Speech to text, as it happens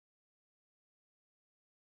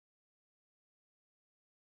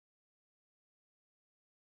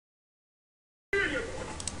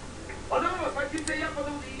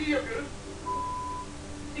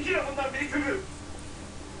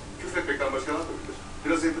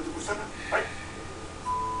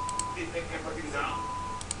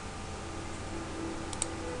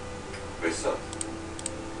5 saat.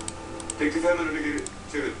 Teklifi hemen öne geri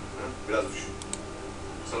çevir. Ha? Biraz düşün.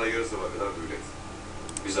 Sana yarın sabah kadar böyle et.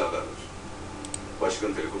 Bize haber ver.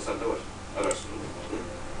 Başkanın telefonu sende var. Ararsın onu. Hı?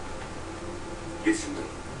 Git şimdi.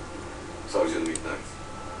 Savcını ikna et.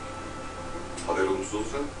 Haber olumsuz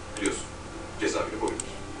olursa biliyorsun. Cezaevine boyundur.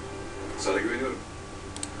 Sana güveniyorum.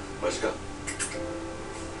 Başkan.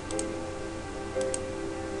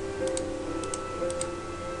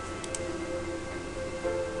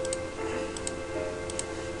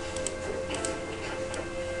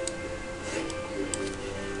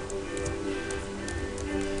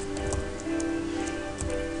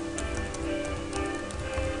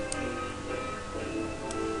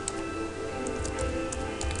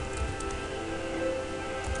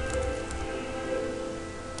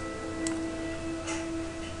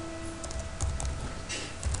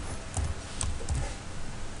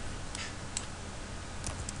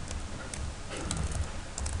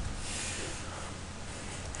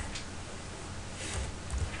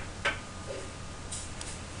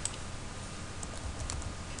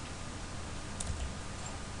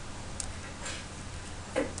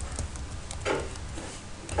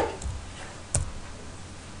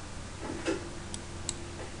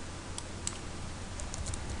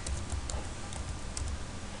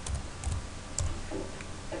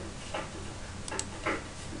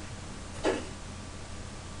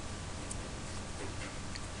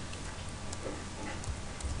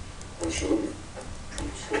 Konuşalım mı?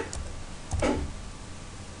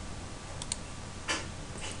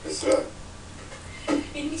 Esra.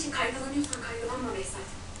 Benim için kaygılanıyorsan kaygılanma Behzat.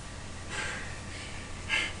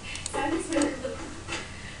 Serbest bırakıldım.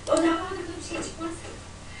 O davada bir şey çıkmaz.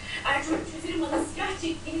 Ertuğrul Çözer'in bana silah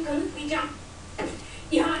çektiğini kanıtlayacağım.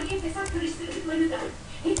 İhaneye fesat karıştırdıklarını da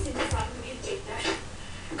hepsinin hesabını verecekler.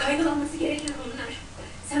 Kaygılanması gereken onlar.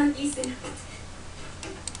 Sen değilsin.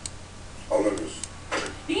 Anlamıyorsun.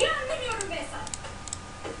 Neyi anlamıyorum Behzat?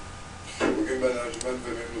 Bugün ben Ercüment ve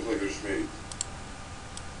Memduh'la görüşmeye gittim.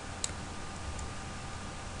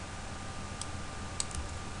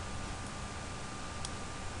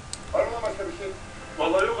 Var mı başka bir şey?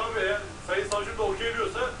 Vallahi yok abi ya. Sayın savcım da okey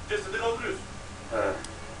diyorsa cesedi kaldırıyorsun. He.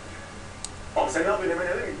 Abi sen ne yapıyorsun?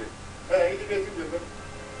 Hemen eve mi gidiyorsun? He, gidip yatayım dedim.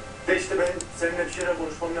 De işte benim seninle bir şeyler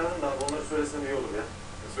konuşmam lazım da abi onları söylesem iyi olur ya.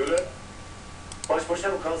 Söyle. Baş başa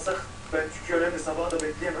mı kalsak? Ben çünkü önemli sabaha da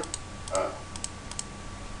bekleyemem. Ha.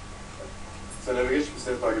 Sen eve geç, biz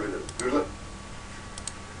seni takip edelim. Yürü lan.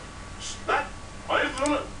 Şşt lan! Hayırdır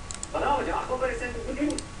oğlum? Lan ne yapacaksın? Aklımda sen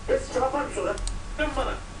bugün hepsi cevap var mı sonra? Dön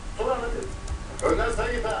bana. Sonra anlatırım. Önden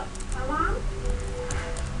sen git ha. Tamam.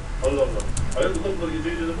 Allah Allah. Hayırdır lan bunlar gece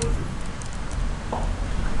gece de konuşuyor.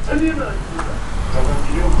 Sen niye merak ediyorsun? Tamam,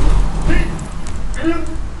 biliyor musun? Ne? Biliyor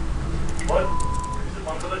musun? Vay! Bizim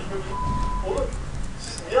arkadaşımız. Oğlum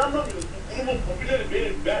siz niye anlamıyorsunuz? Bu grubun popüleri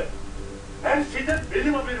benim, ben. Her şeyden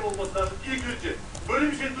benim haberim olması lazım ilk önce.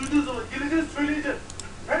 Böyle bir şey duyduğun zaman geleceğiz söyleyeceğim.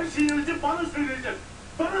 Her şeyi önce bana söyleyeceğim.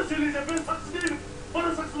 Bana söyleyeceğim. Ben saksı değilim.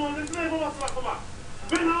 Bana saksı muhabbetini yapamazsın aklıma.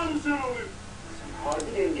 Ben Harun sen olayım.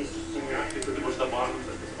 Harbi dengesizsin ya. Getirdi başına bağırdım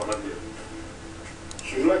sen bana diye.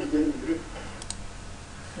 Yürü lan gidelim, yürü.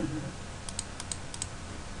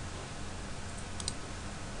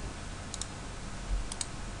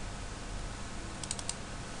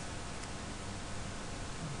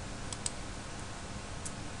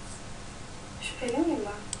 Şüpheli miyim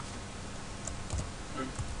ben?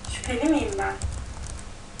 Şüpheli miyim ben?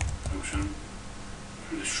 Yok canım.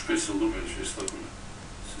 Öyle şüphesiz olur mu öyle şey estağfurullah.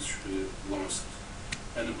 Siz şüpheli bulamazsınız.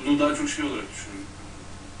 Yani bunu daha çok şey olarak düşünün.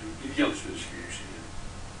 Bilgi alışverişi gibi bir şey yani.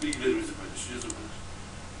 Bilgilerimizi paylaşacağız o kadar.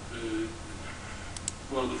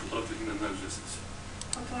 Bu arada fotoğraftakinden daha güzelsiniz.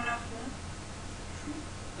 Fotoğraf mı? Şu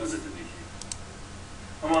gazetedeki.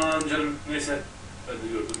 Aman canım neyse. Ben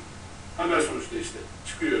de gördüm. Haber sonuçta işte.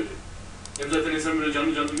 Çıkıyor öyle. Hem zaten insan böyle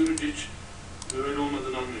canlı canlı görünce hiç öyle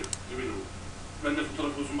olmadığını anlıyor. Emin olun. Ben de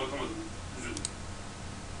fotoğrafa uzun bakamadım. Üzüldüm.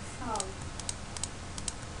 Sağ ol.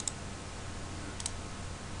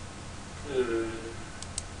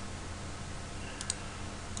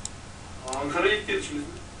 Ankara'ya ilk gelişiniz mi?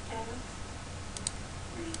 Evet.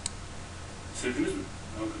 Sevdiniz mi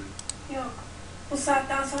Ankara'yı? Yok. Bu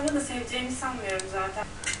saatten sonra da seveceğimi sanmıyorum zaten.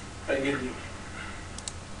 Ben geliyorum.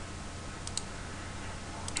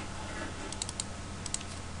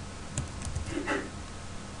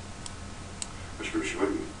 Başka bir şey var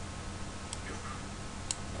mı? Yok.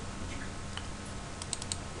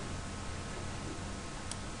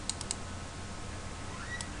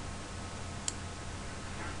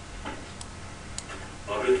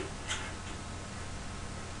 Abi.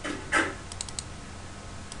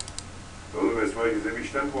 Oğlum Gizem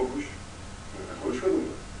işten kovmuş. Konuşmadın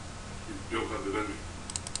mı? Yok abi ben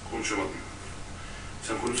konuşamadım.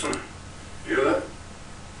 Sen konuşsana. Ya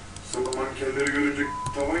sabah mankenleri görünce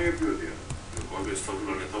tavan yapıyordu ya. Yok abi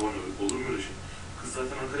estağfurullah ne tavanı olur mu öyle şey? Kız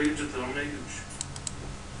zaten Ankara'ya gidince travmaya girmiş.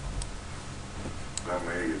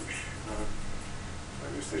 Travmaya gitmiş.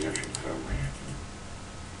 Ben göstereceğim şimdi travmayı.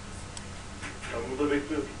 Ben burada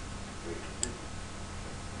bekliyorum.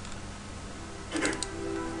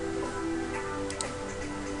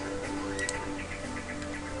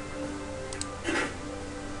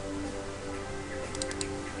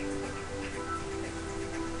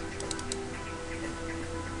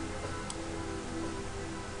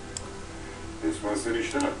 Esma seni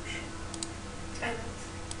işten atmış. Evet,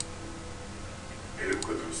 Eli bu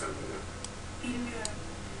kadını sende de. bilmiyorum.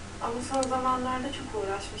 Ama son zamanlarda çok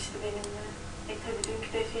uğraşmıştı benimle. Tabii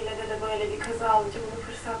dünkü defilede de böyle bir kaza alınca bunu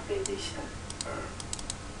fırsat bildi işte. Ha.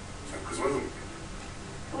 Sen kızmadın mı?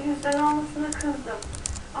 O yüzden olmasına kızdım.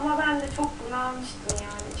 Ama ben de çok bunalmıştım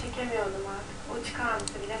yani. Çekemiyordum artık. O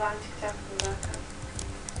çıkarmasa bile ben çıkacaktım zaten.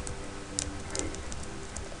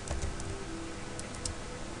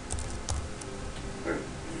 Evet.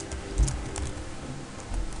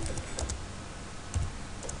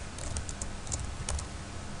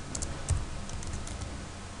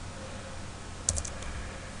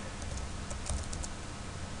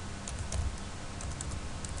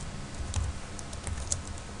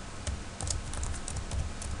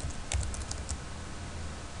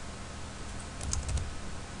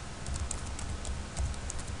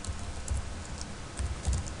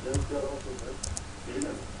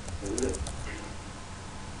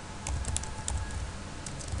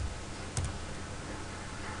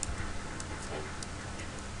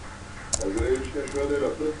 Hazır evmişken şu an el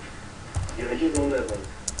attı. Gerekirse onu da yaparız.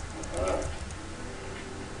 Ha.